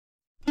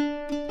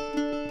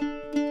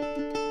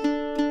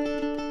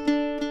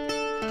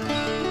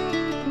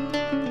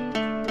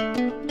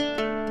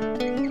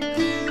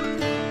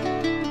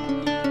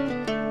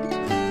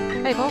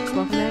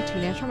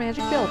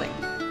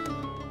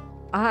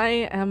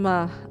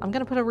I'm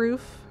gonna put a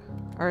roof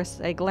or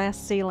a glass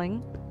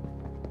ceiling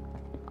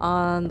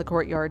on the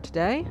courtyard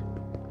today.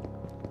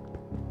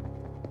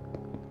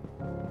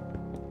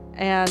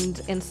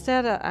 And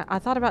instead, I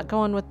thought about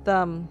going with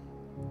some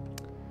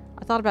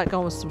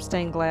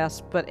stained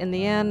glass, but in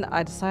the end,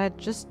 I decided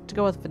just to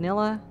go with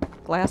vanilla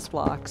glass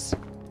blocks,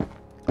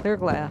 clear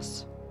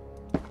glass,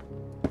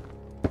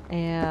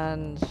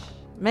 and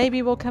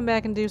maybe we'll come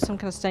back and do some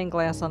kind of stained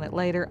glass on it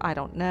later. I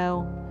don't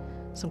know,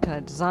 some kind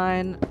of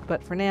design,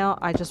 but for now,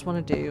 I just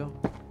want to do.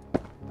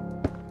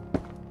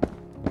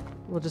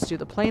 We'll just do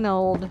the plain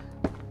old.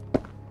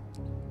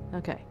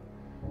 Okay.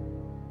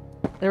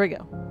 There we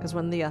go. Because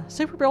when the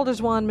Super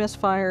Builders 1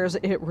 misfires,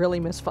 it really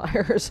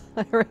misfires.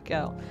 There we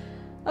go.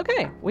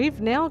 Okay,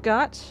 we've now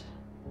got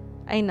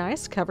a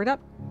nice covered up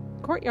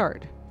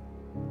courtyard.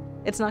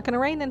 It's not going to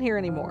rain in here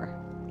anymore.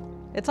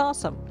 It's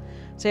awesome.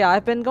 So yeah,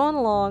 I've been going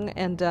along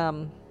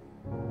and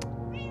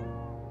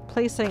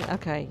placing.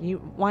 Okay,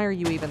 why are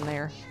you even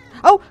there?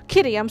 Oh,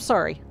 Kitty, I'm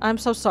sorry. I'm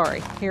so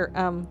sorry. Here.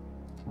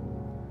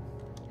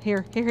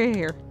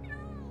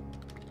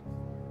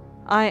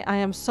 I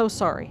am so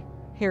sorry.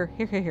 Here.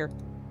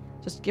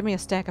 Just give me a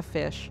stack of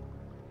fish.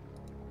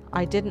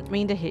 I didn't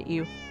mean to hit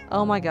you.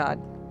 Oh my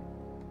god.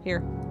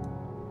 Here.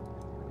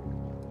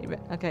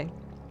 Okay.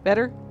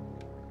 Better?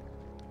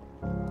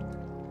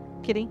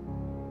 Kitty?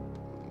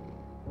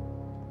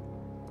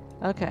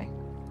 Okay.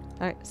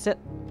 Alright, sit.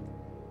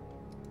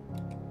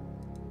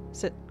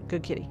 Sit.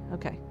 Good kitty.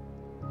 Okay.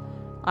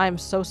 I'm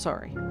so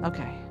sorry.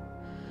 Okay.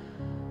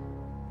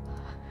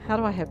 How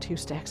do I have 2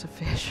 stacks of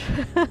fish?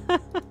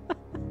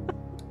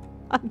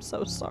 I'm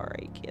so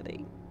sorry,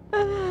 kitty.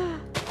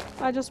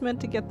 I just meant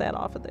to get that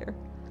off of there.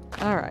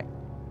 Alright.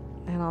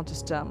 And I'll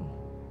just, throw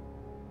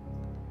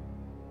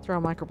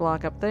a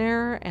microblock up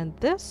there. And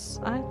this,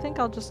 I think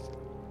I'll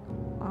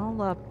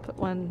put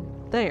one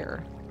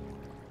there.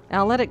 And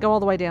I'll let it go all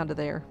the way down to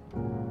there.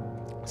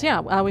 So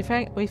yeah,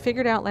 we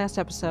figured out last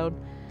episode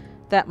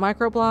that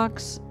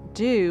microblocks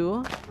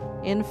do,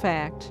 in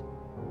fact,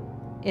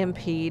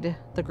 impede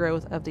the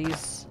growth of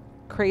these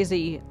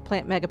crazy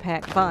plant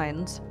megapack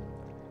vines.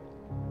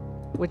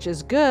 Which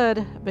is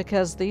good,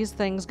 because these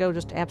things go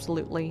just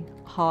absolutely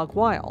hog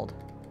wild.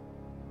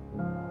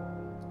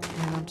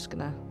 And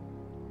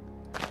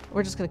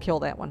we're just gonna kill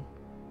that one.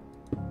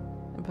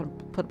 And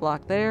put a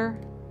block there.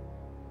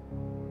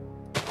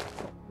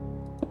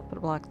 Put a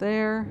block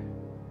there.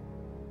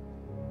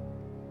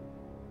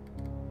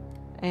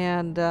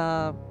 And,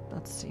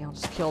 let's see, I'll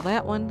just kill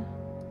that one.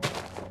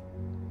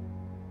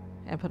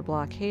 And put a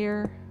block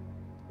here.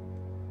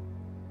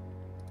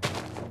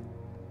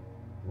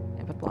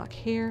 And put a block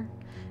here.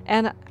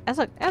 And as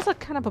a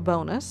kind of a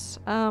bonus,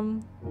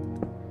 the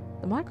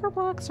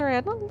microblocks are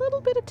adding a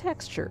little bit of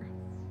texture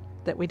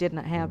that we did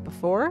not have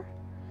before.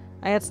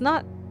 It's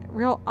not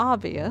real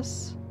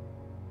obvious.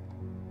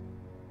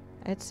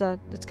 It's kind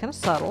of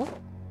subtle.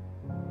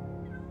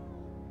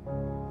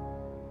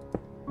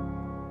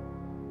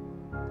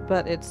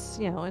 But it's,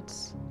 you know,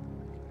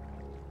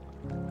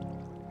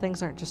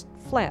 things aren't just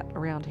flat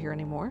around here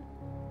anymore.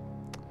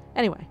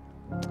 Anyway.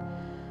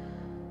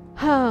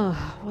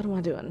 What am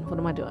I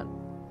doing?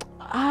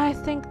 I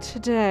think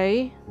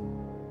today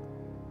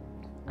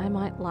I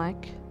might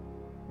like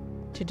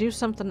to do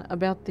something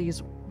about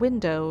these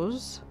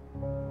windows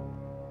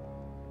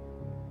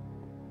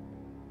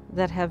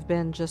that have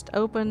been just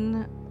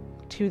open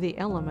to the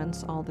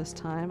elements all this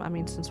time. I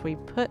mean, since we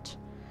put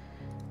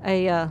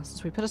a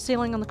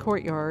ceiling on the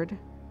courtyard,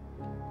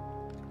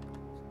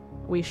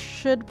 we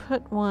should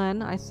put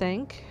one, I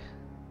think.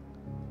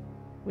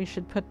 We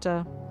should put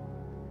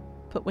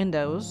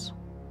windows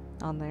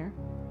on there.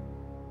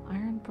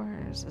 Iron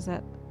bars, is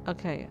that...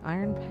 Okay,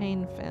 iron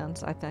pane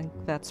fence. I think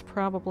that's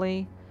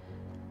probably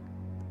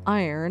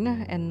iron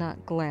and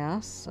not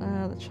glass.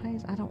 The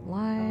Chinese I don't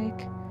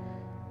like.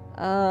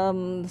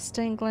 The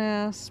stained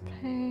glass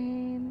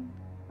pane.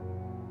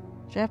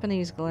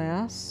 Japanese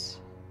glass.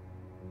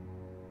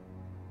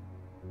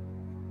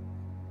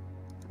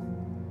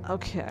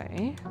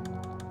 Okay.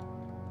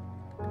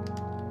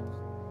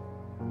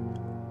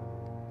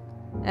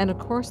 And of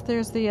course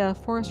there's the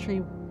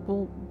forestry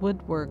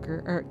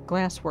woodworker, or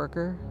glass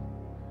worker.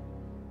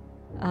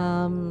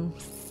 Oh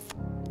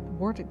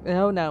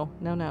no,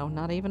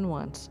 not even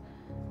once.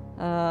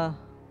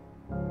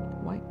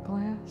 White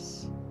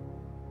glass.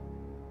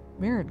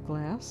 Mirrored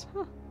glass,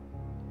 huh.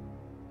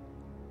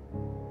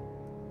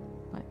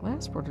 White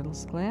glass,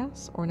 borderless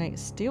glass, ornate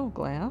steel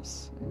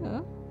glass,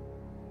 yeah.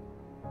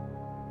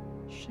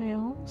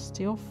 Shale,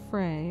 steel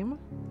frame.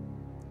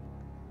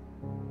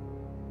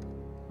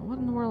 What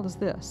in the world is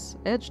this?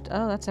 Edged,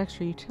 oh, that's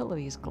extra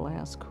utilities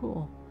glass,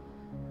 cool.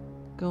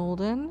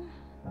 Golden.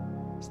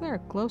 Isn't there a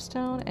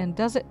glowstone? And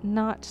does it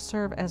not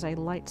serve as a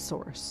light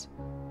source?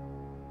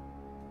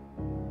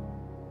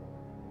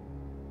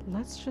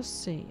 Let's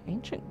just see.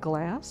 Ancient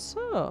glass.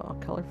 Oh,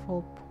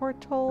 colorful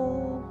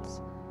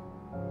portals.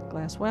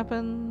 Glass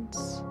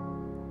weapons.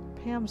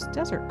 Pam's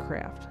desert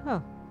craft.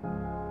 Huh.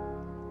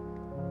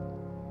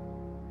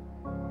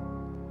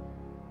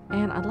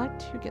 And I'd like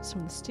to get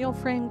some of the steel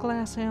frame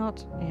glass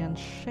out and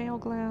shale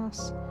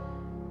glass.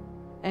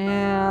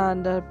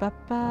 And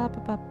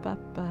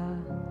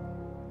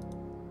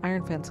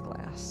iron fence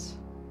glass.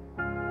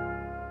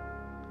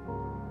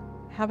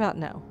 How about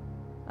no?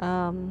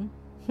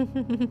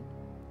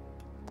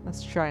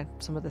 Let's try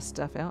some of this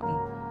stuff out.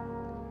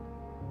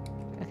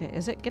 Okay,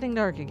 is it getting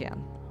dark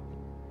again?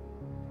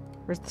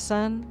 Where's the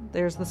sun?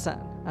 There's the sun.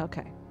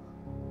 Okay.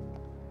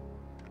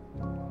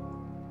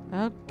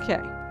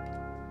 Okay.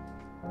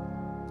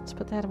 Let's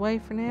put that away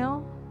for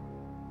now.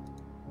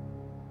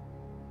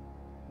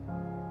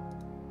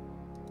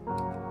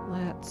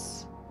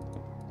 Let's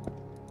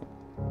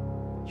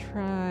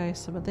try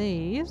some of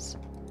these.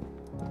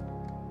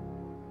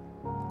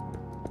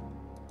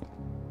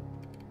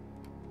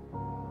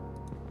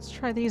 Let's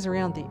try these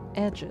around the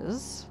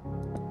edges.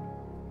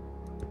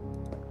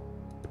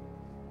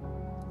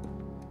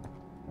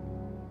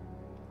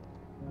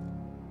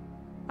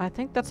 I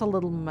think that's a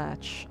little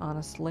much,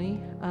 honestly.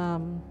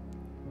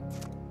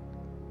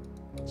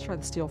 Let's try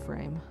the steel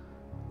frame.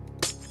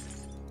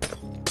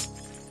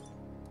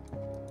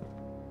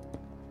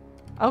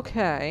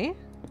 Okay.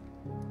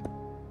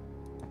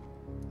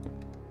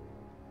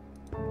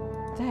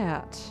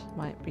 That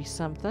might be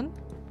something.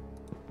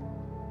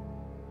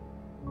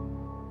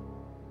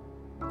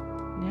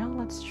 Now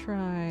let's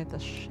try the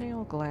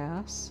shale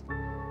glass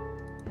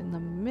in the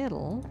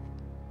middle.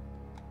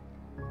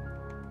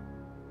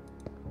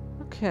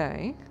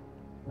 Okay.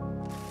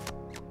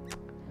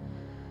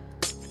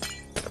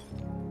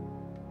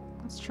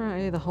 Let's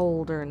try the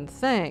whole darn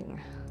thing.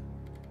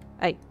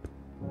 Hey.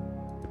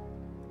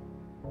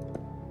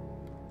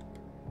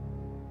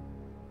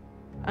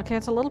 Okay,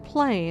 it's a little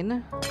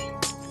plain.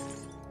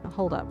 Now,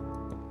 hold up.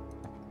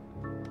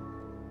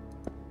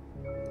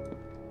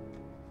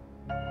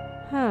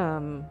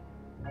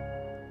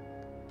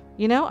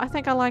 You know, I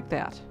think I like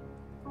that.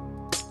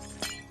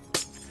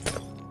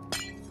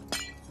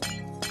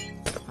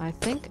 I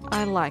think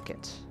I like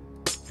it.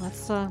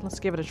 Let's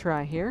give it a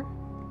try here.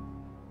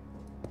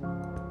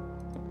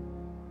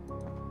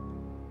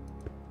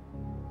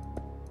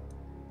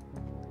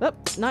 Oh,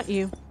 not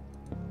you.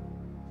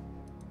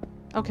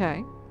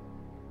 Okay.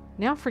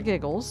 Now for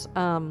giggles,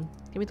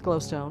 give me the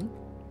glowstone.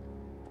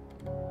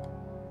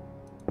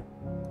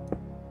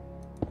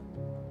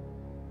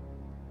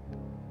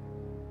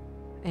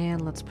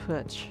 And let's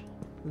put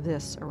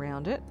this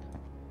around it.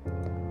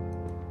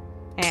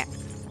 Ah.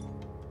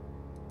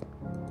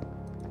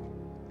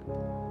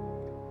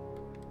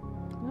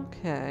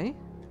 Okay.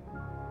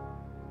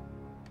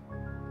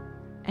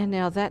 And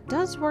now that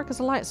does work as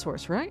a light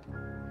source, right?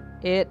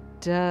 It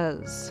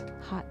does.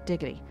 Hot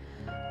diggity.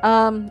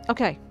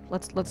 Okay.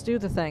 Let's do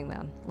the thing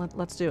then.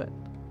 Let's do it.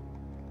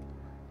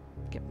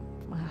 Get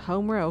my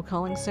home row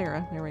calling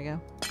Sarah. There we go.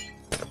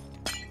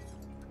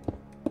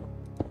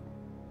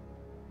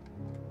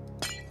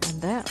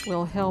 And that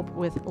will help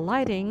with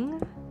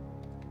lighting.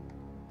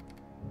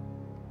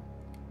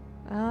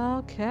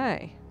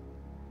 Okay.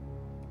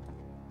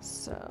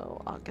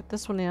 So I'll get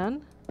this one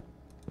in.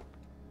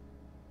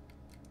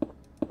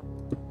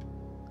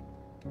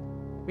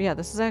 Yeah,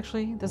 this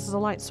is a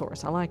light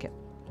source. I like it.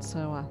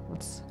 So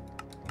let's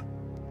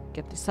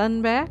get the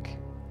sun back.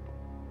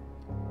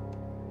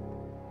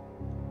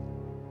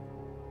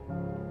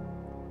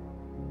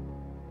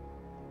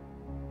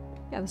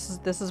 Yeah,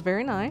 this is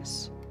very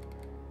nice.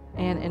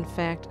 And in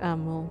fact,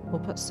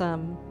 we'll put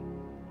some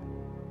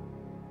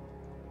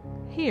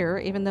here,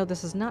 even though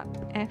this is not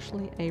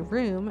actually a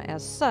room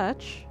as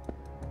such,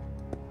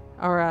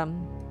 or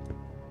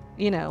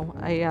you know,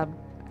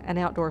 an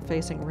outdoor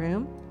facing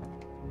room.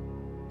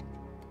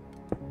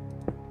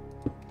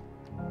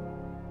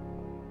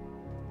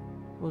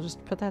 We'll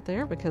just put that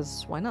there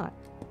because why not?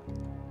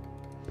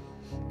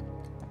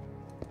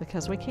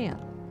 Because we can.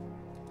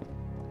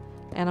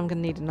 And I'm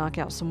going to need to knock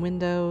out some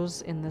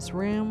windows in this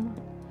room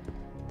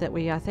that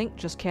we, I think,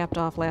 just capped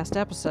off last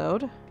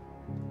episode.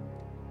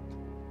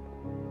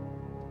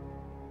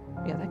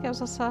 Yeah, that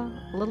gives us a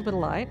little bit of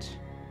light.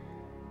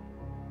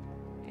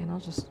 And I'll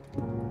just...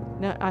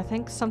 No, I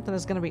think something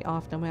is going to be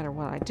off no matter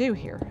what I do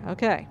here.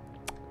 Okay.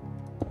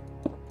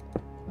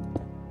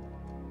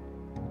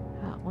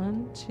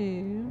 1,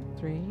 2,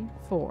 3,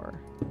 4.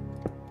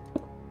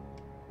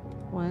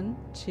 1,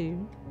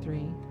 2,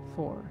 3,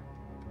 4.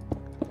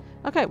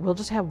 Okay, we'll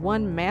just have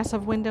one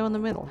massive window in the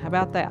middle. How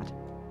about that?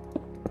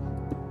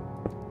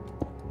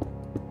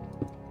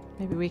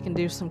 Maybe we can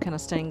do some kind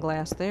of stained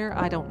glass there.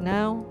 I don't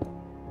know.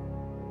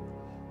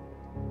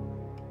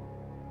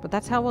 But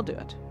that's how we'll do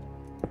it.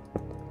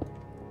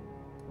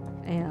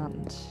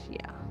 And,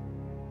 yeah.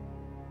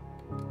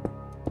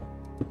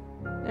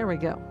 There we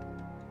go.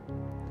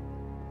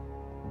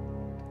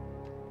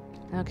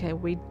 Okay,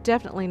 we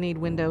definitely need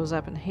windows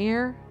up in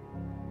here.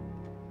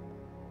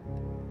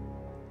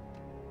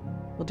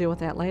 We'll deal with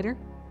that later.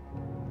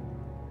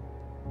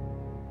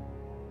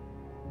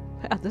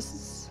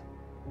 This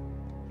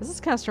is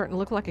kind of starting to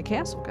look like a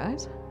castle,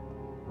 guys.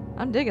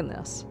 I'm digging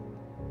this.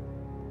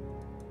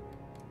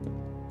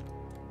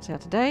 So yeah,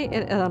 today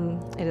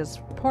it is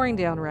pouring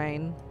down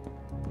rain.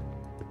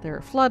 There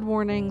are flood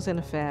warnings in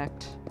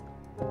effect.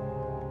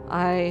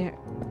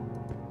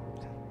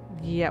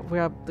 Yeah,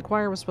 the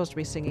choir was supposed to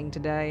be singing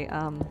today.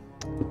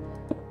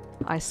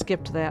 I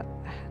skipped that,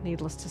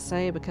 needless to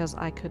say, because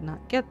I could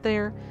not get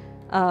there.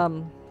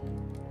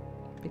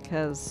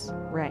 Because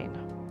rain.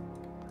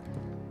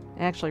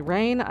 Actually,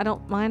 rain, I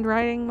don't mind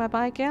riding my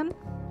bike in.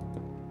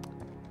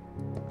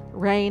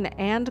 Rain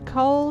and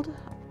cold,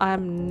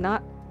 I'm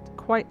not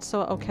quite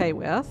so okay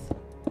with.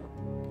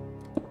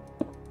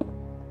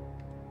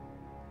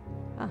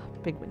 Ah,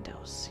 big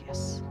windows,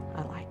 yes,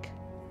 I like.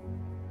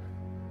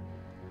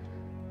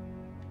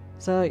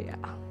 So yeah,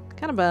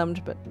 kind of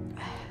bummed, but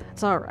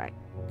it's alright.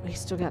 We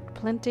still got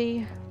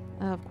plenty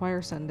of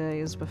choir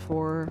Sundays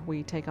before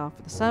we take off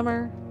for the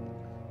summer.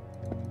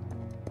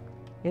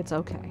 It's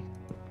okay.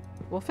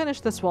 We'll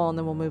finish this wall and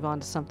then we'll move on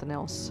to something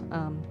else.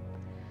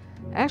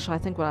 Actually, I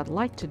think what I'd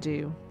like to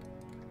do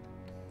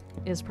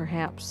is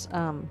perhaps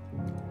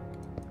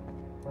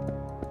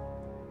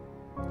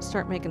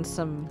start making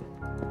some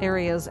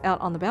areas out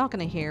on the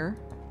balcony here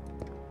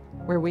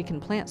where we can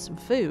plant some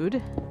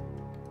food,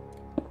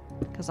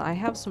 because I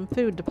have some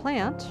food to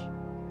plant.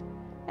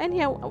 And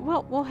yeah,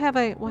 we'll have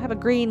a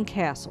green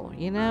castle,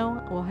 you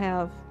know. We'll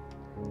have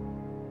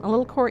a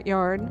little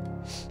courtyard.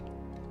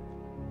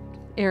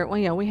 Well,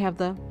 you know, we have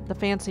the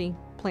fancy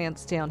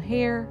plants down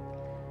here,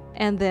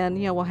 and then,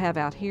 you know, we'll have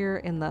out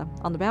here on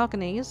the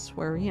balconies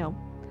where, you know,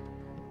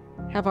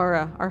 have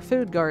our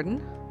food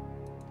garden,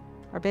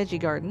 our veggie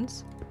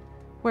gardens,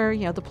 where,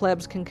 you know, the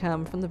plebs can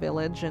come from the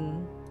village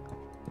and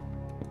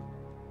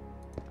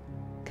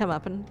come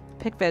up and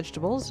pick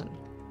vegetables and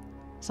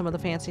some of the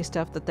fancy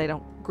stuff that they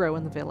don't grow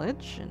in the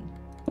village, and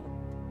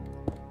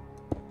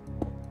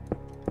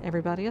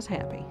everybody is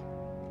happy.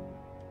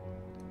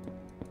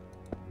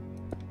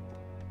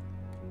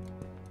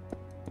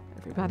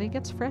 Everybody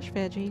gets fresh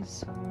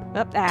veggies.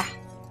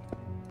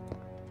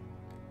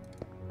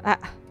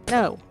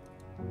 No.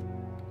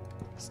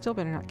 Still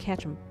better not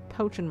catch them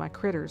poaching my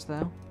critters,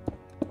 though.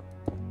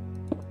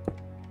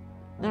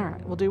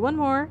 Alright, we'll do one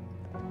more.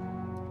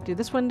 Do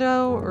this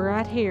window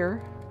right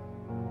here.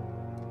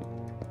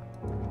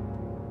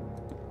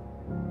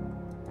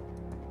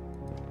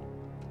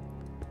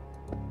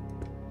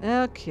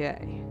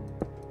 Okay.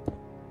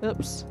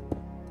 Oops.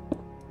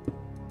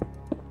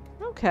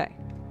 Okay.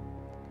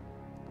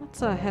 Let's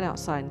head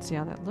outside and see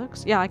how that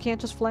looks. Yeah, I can't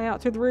just fly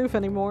out through the roof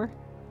anymore.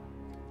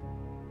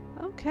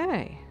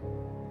 Okay.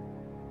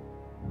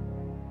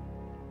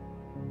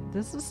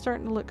 This is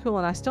starting to look cool,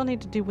 and I still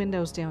need to do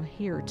windows down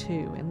here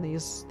too in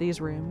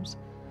these rooms.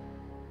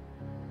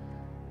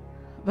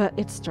 But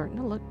it's starting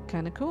to look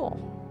kind of cool.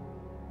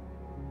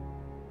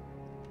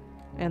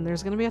 And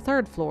there's going to be a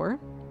third floor,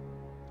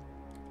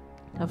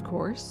 of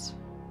course.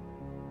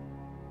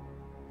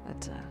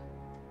 But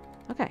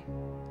okay.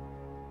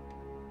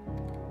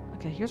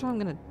 Okay, here's what I'm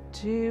gonna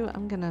do.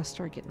 I'm gonna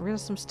start getting rid of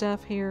some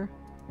stuff here.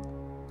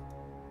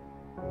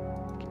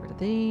 Get rid of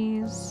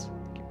these.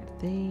 Get rid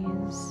of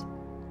these.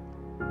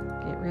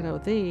 Get rid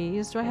of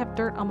these. Do I have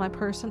dirt on my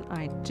person?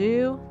 I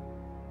do.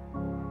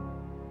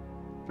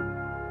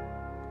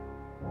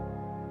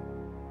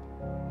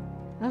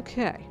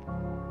 Okay.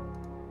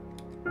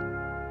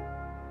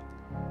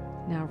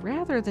 Now,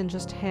 rather than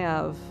just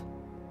have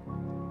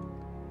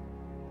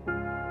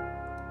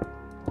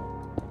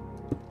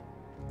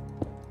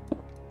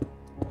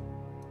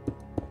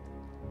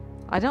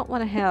I don't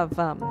want to have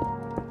the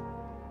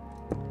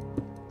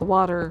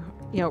water,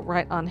 you know,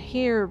 right on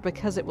here,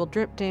 because it will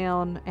drip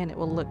down and it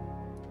will look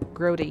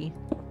grody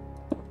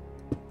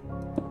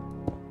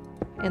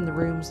in the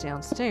rooms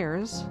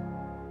downstairs.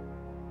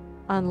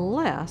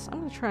 Unless, I'm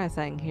going to try a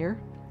thing here.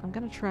 I'm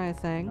going to try a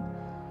thing.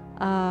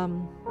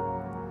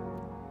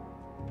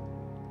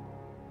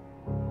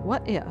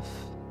 What if...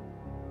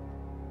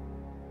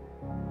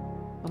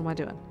 What am I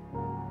doing?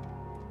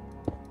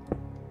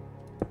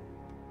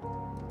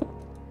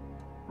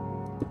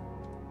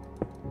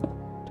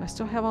 Do I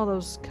still have all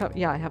those...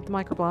 Yeah, I have the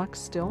microblocks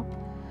still.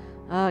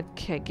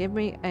 Okay, give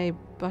me a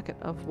bucket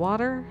of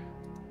water.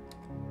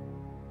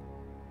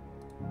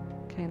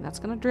 Okay, and that's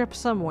going to drip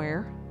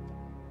somewhere.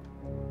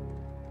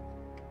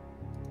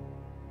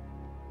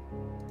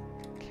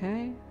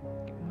 Okay,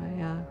 get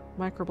my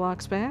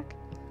microblocks back.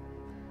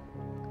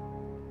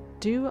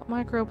 Do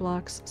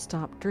microblocks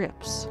stop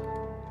drips?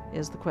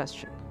 Is the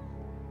question.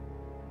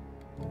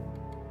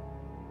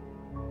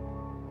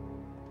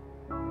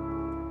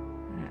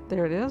 Alright,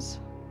 there it is.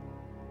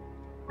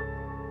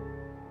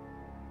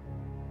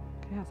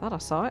 Okay, I thought I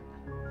saw it.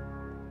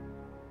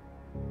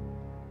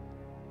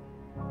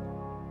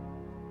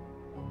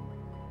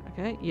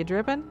 Okay, you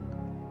dripping?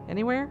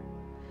 Anywhere?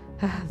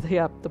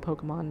 the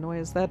Pokemon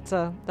noise. That's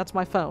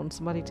my phone.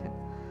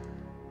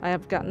 I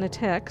have gotten a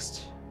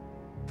text.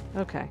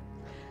 Okay.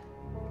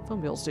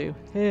 Phone bills do.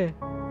 Hey.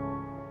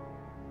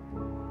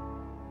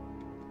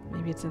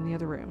 Maybe it's in the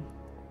other room.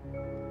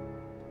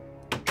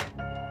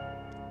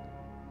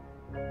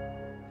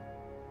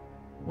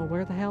 Well,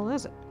 where the hell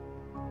is it?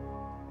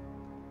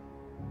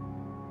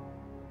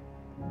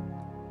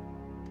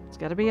 It's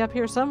got to be up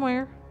here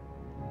somewhere.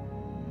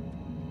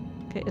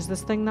 Okay, is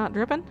this thing not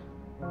dripping?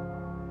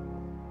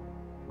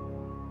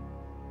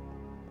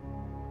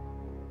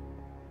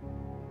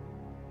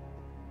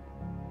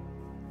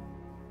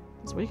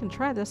 So we can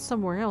try this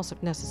somewhere else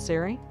if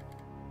necessary.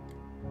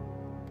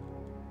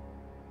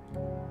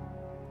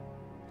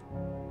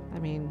 I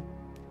mean...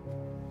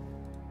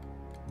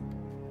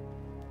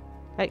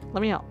 Hey,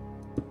 let me out.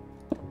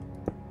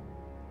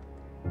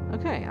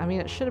 Okay, I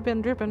mean, it should have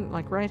been dripping,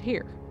 like, right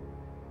here.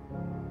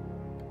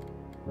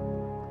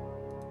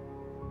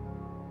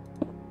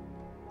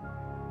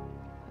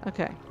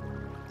 Okay,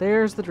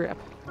 there's the drip.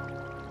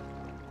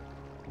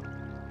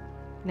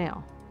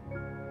 Now.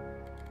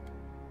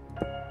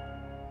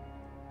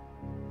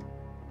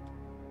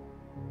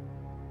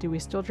 Do we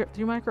still drip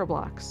through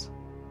microblocks?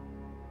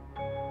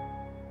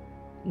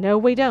 No,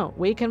 we don't.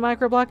 We can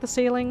microblock the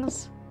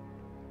ceilings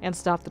and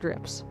stop the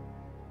drips.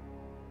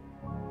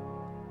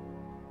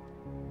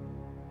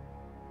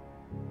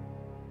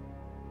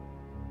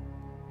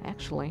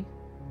 Actually,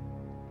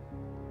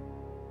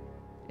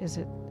 is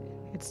it?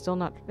 It's still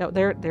not. Oh,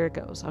 there it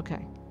goes.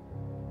 Okay.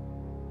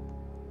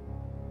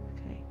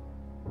 Okay.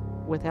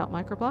 Without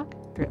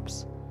microblock,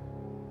 drips.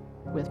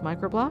 With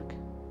microblock,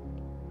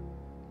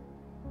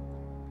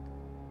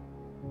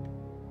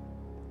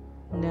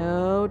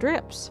 no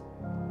drips.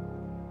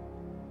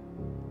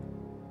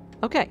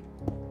 Okay.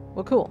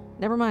 Well, cool.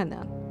 Never mind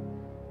then.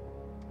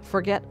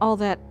 Forget all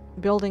that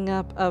building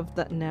up of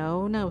the...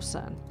 No,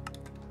 son.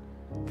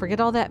 Forget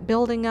all that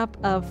building up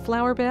of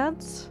flower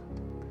beds.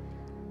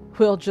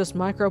 We'll just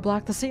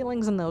microblock the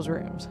ceilings in those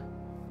rooms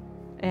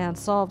and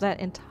solve that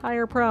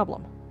entire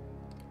problem.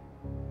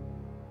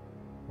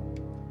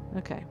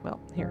 Okay, well,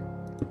 here.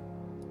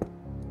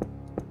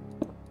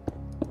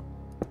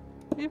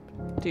 Doop,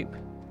 doop.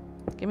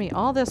 Give me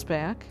all this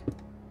back.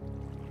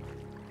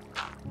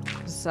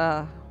 'Cause,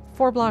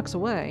 4 blocks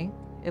away,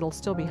 it'll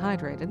still be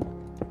hydrated.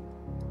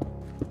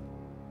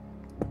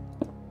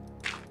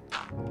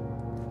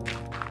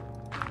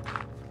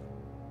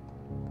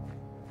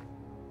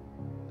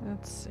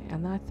 Let's see,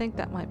 and I think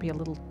that might be a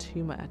little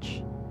too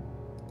much.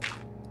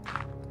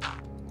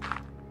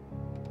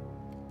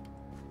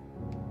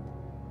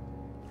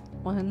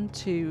 One,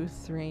 2,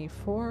 3,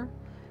 4.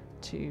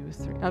 2,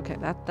 3. Okay,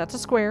 that's a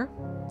square.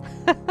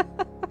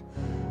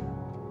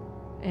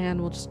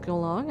 And we'll just go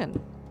along and...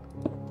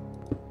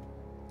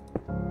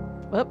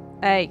 Whoop,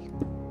 hey.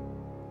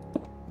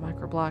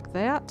 Microblock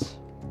that.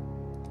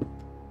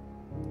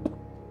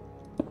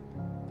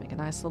 Make a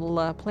nice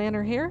little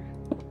planter here.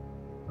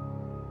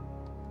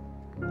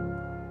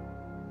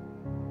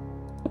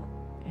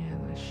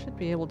 And I should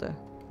be able to...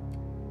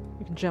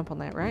 You can jump on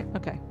that, right?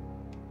 Okay.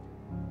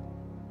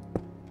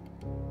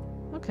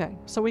 Okay,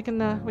 so we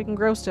can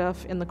grow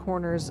stuff in the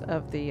corners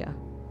of the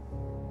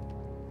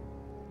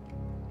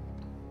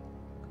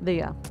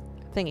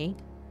thingy,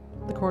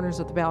 the corners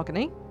of the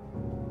balcony.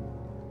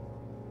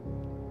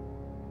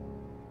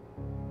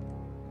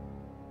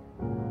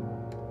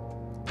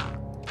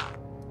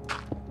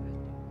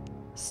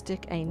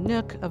 Stick a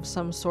nook of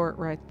some sort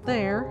right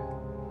there.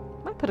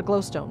 Might put a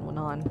glowstone one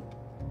on.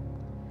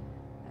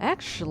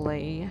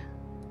 Actually,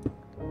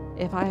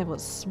 if I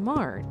was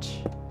smart,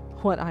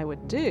 what I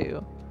would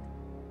do...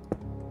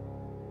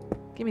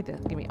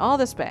 Give me all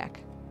this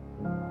back.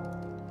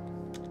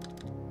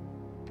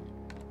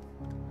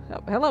 Oh,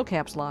 hello,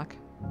 caps lock.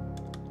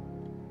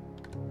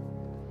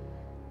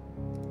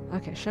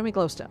 Okay, show me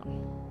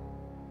glowstone.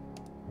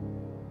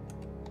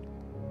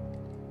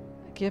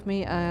 Give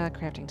me a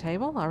crafting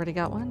table. Already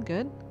got one.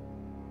 Good.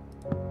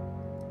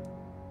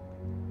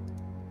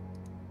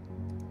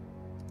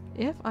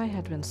 If I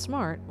had been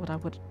smart, what I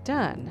would have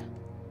done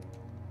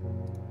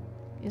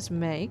is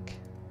make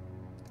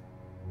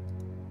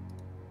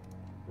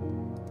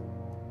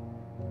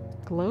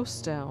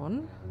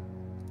glowstone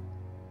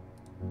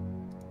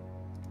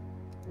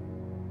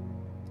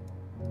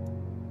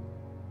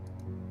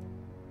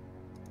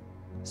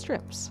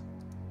strips.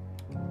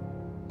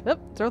 Oop,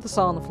 throw the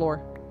saw on the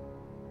floor.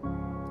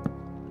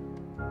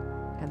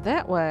 And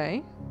that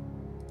way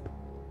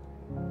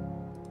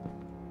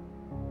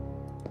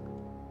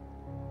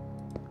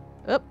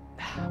oop,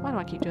 why do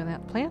I keep doing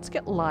that? Plants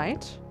get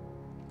light.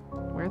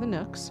 Where are the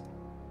nooks?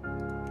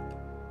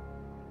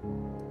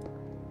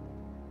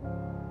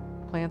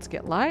 Plants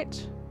get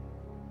light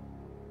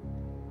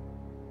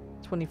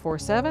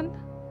 24/7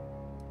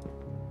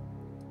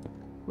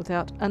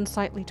 without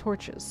unsightly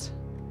torches.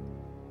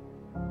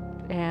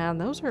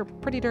 And those are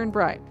pretty darn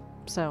bright.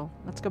 So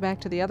let's go back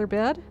to the other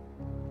bed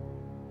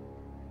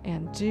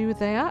and do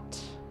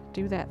that.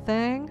 Do that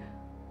thing.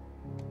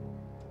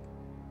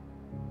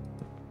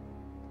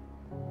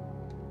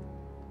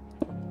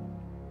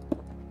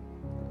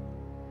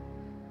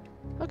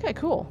 Okay,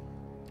 cool.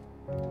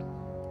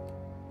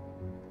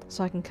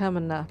 So I can come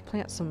and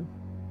plant some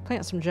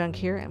junk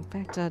here. In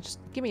fact, just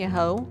give me a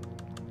hoe,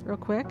 real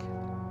quick.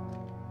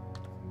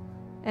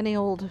 Any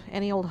old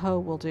hoe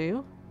will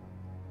do.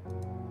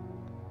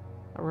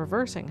 A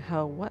reversing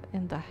hoe. What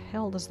in the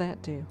hell does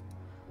that do?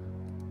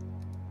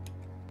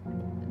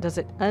 Does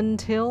it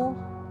untill?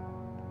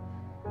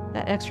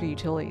 That extra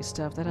utility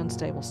stuff, that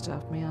unstable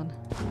stuff, man.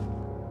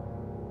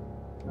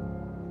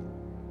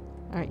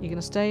 Alright, you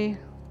gonna stay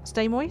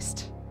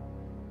moist?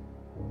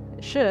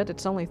 It should.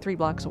 It's only 3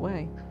 blocks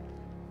away.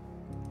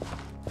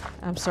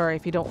 I'm sorry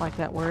if you don't like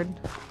that word.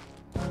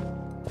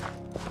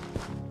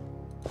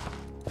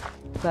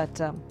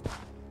 But,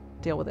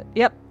 deal with it.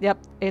 Yep.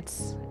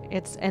 It's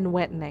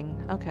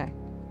enwettening. Okay.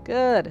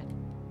 Good.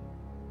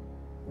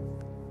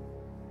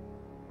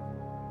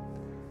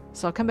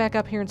 So I'll come back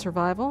up here in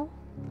survival.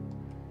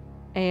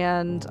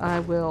 And I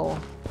will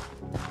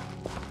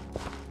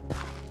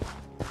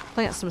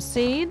plant some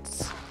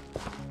seeds.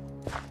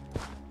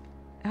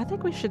 I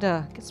think we should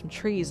get some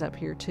trees up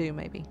here too,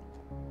 maybe.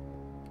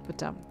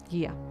 But,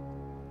 yeah.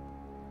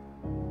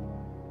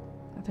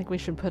 I think we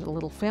should put a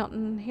little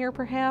fountain here,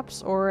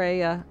 perhaps, or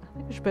a, I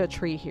think we should put a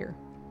tree here.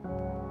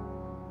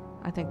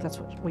 I think that's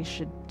what we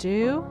should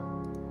do.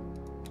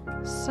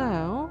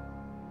 So,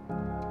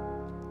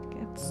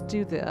 let's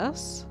do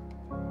this.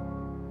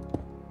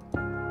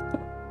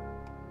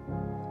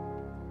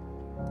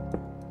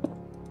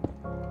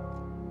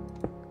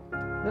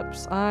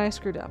 Oops, I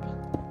screwed up.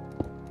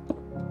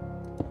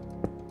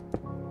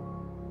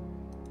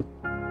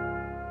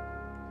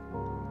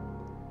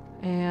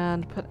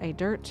 And put a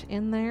dirt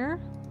in there.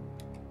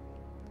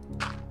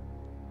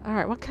 All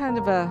right, what kind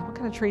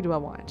of tree do I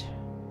want?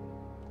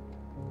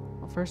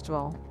 Well, first of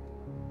all,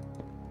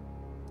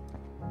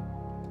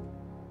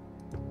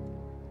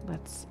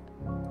 let's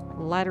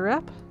light her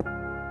up.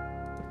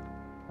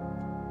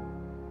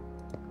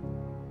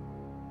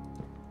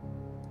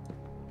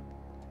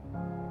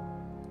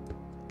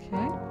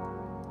 Okay.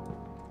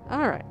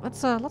 All right,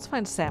 let's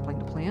find a sapling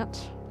to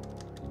plant.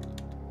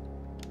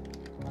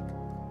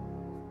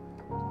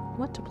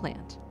 What to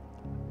plant?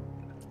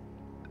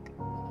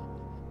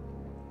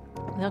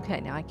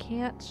 Okay, now I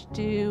can't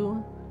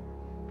do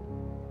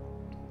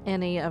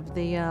any of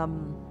the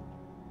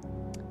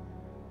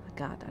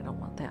God, I don't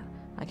want that.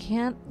 I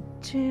can't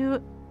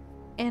do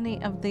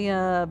any of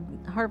the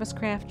harvest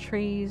craft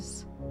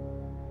trees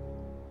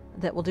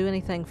that will do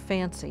anything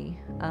fancy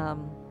that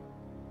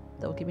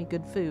will give me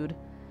good food.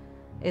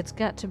 It's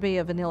got to be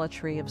a vanilla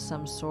tree of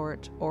some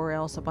sort, or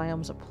else a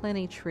biomes of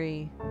plenty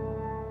tree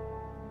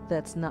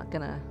that's not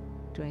gonna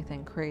do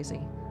anything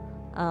crazy.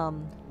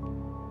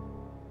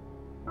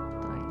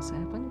 Dying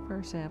sapling,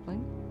 fir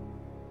sapling,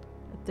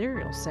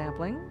 ethereal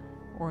sapling,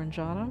 orange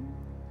autumn,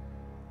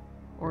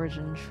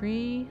 origin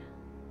tree,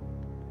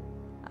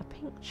 a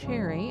pink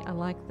cherry, I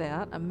like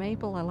that, a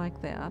maple, I like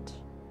that,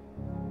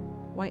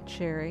 white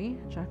cherry,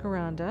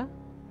 jacaranda,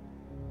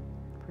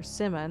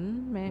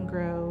 persimmon,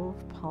 mangrove,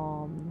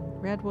 palm,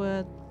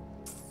 redwood,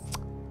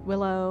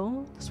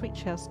 willow, sweet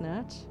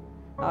chestnut.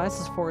 Oh, this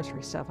is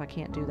forestry stuff, I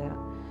can't do that.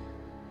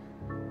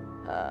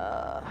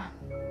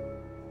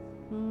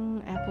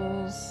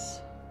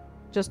 Apples,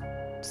 just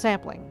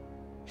sapling,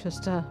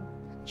 just a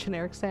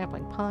generic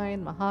sapling,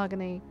 pine,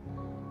 mahogany,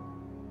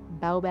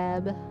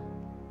 baobab.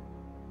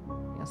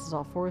 Yeah, this is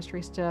all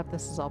forestry stuff.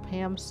 This is all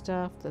Pam's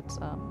stuff. That's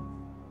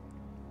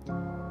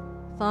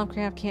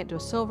Thaumcraft. Can't do a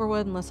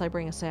silverwood unless I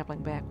bring a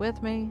sapling back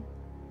with me.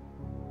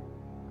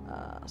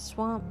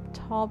 Swamp,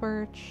 tall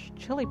birch,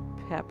 chili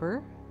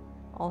pepper,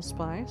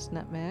 allspice,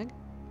 nutmeg,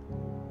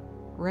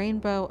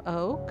 rainbow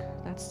oak.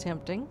 That's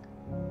tempting.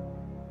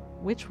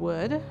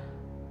 Witchwood,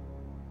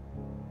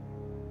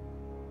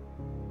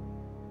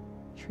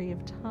 tree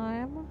of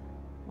time,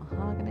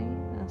 mahogany.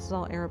 This is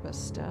all Erebus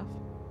stuff.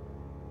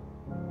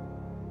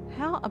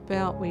 How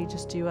about we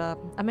just do a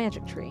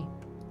magic tree?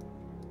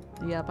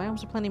 The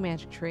biomes of plenty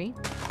magic tree.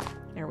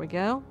 There we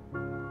go.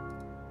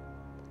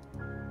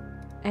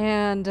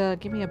 And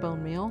give me a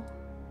bone meal.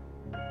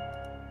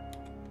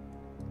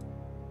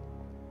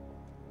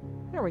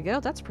 There we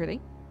go. That's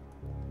pretty.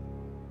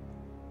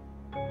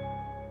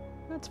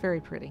 That's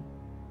very pretty.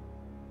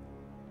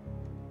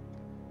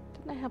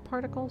 Didn't I have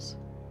particles?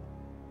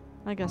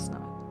 I guess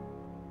not.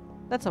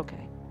 That's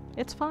okay.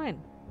 It's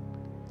fine.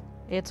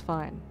 It's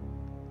fine.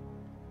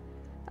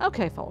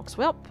 Okay, folks.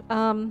 Well,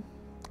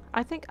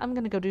 I think I'm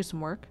going to go do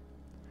some work.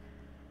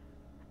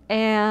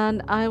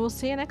 And I will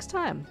see you next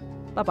time.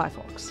 Bye-bye,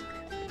 folks.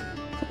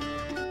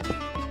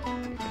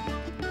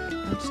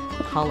 Let's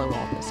hollow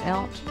all this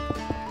out.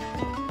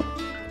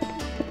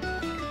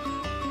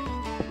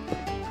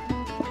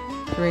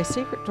 Through a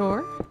secret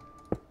door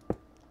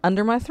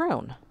under my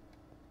throne.